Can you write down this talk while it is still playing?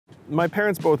My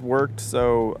parents both worked,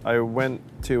 so I went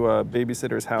to a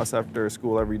babysitter's house after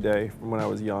school every day from when I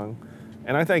was young.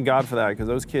 And I thank God for that, because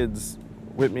those kids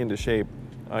whipped me into shape.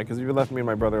 Because if you left me and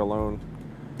my brother alone,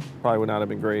 probably would not have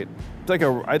been great. It's like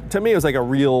to me, it was like a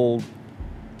real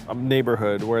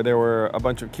neighborhood where there were a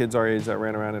bunch of kids our age that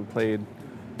ran around and played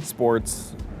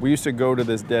sports. We used to go to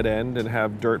this dead end and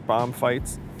have dirt bomb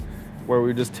fights where we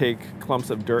would just take clumps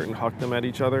of dirt and huck them at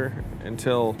each other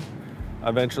until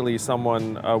eventually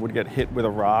someone would get hit with a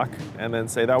rock and then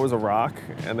say that was a rock,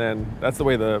 and then that's the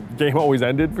way the game always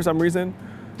ended for some reason.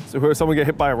 So someone get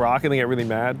hit by a rock and they get really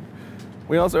mad.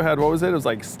 We also had, what was it? It was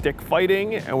like stick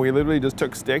fighting, and we literally just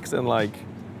took sticks and like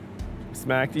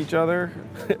smacked each other.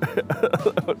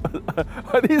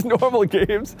 Are these normal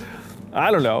games? I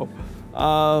don't know.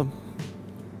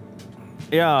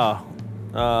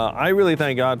 I really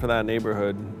thank God for that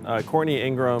neighborhood. Courtney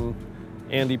Ingram,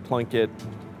 Andy Plunkett,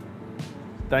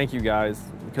 thank you guys,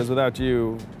 because without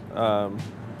you,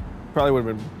 probably would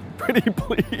have been pretty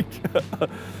bleak.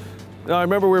 I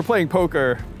remember we were playing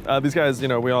poker. These guys, you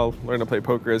know, we all learned to play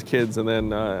poker as kids, and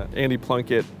then Andy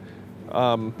Plunkett,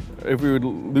 if we would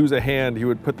lose a hand, he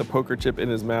would put the poker chip in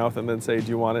his mouth and then say, "Do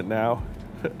you want it now?"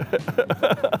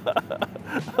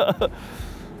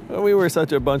 We were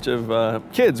such a bunch of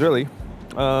kids, really.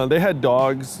 They had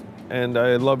dogs, and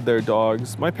I loved their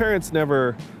dogs. My parents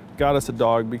never got us a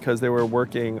dog because they were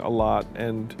working a lot,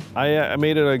 and I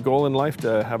made it a goal in life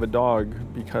to have a dog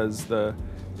because the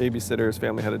babysitter's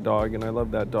family had a dog, and I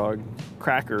loved that dog.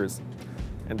 Crackers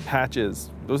and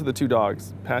Patches, those are the two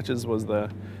dogs. Patches was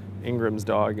the Ingram's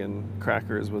dog, and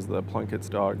Crackers was the Plunkett's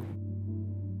dog.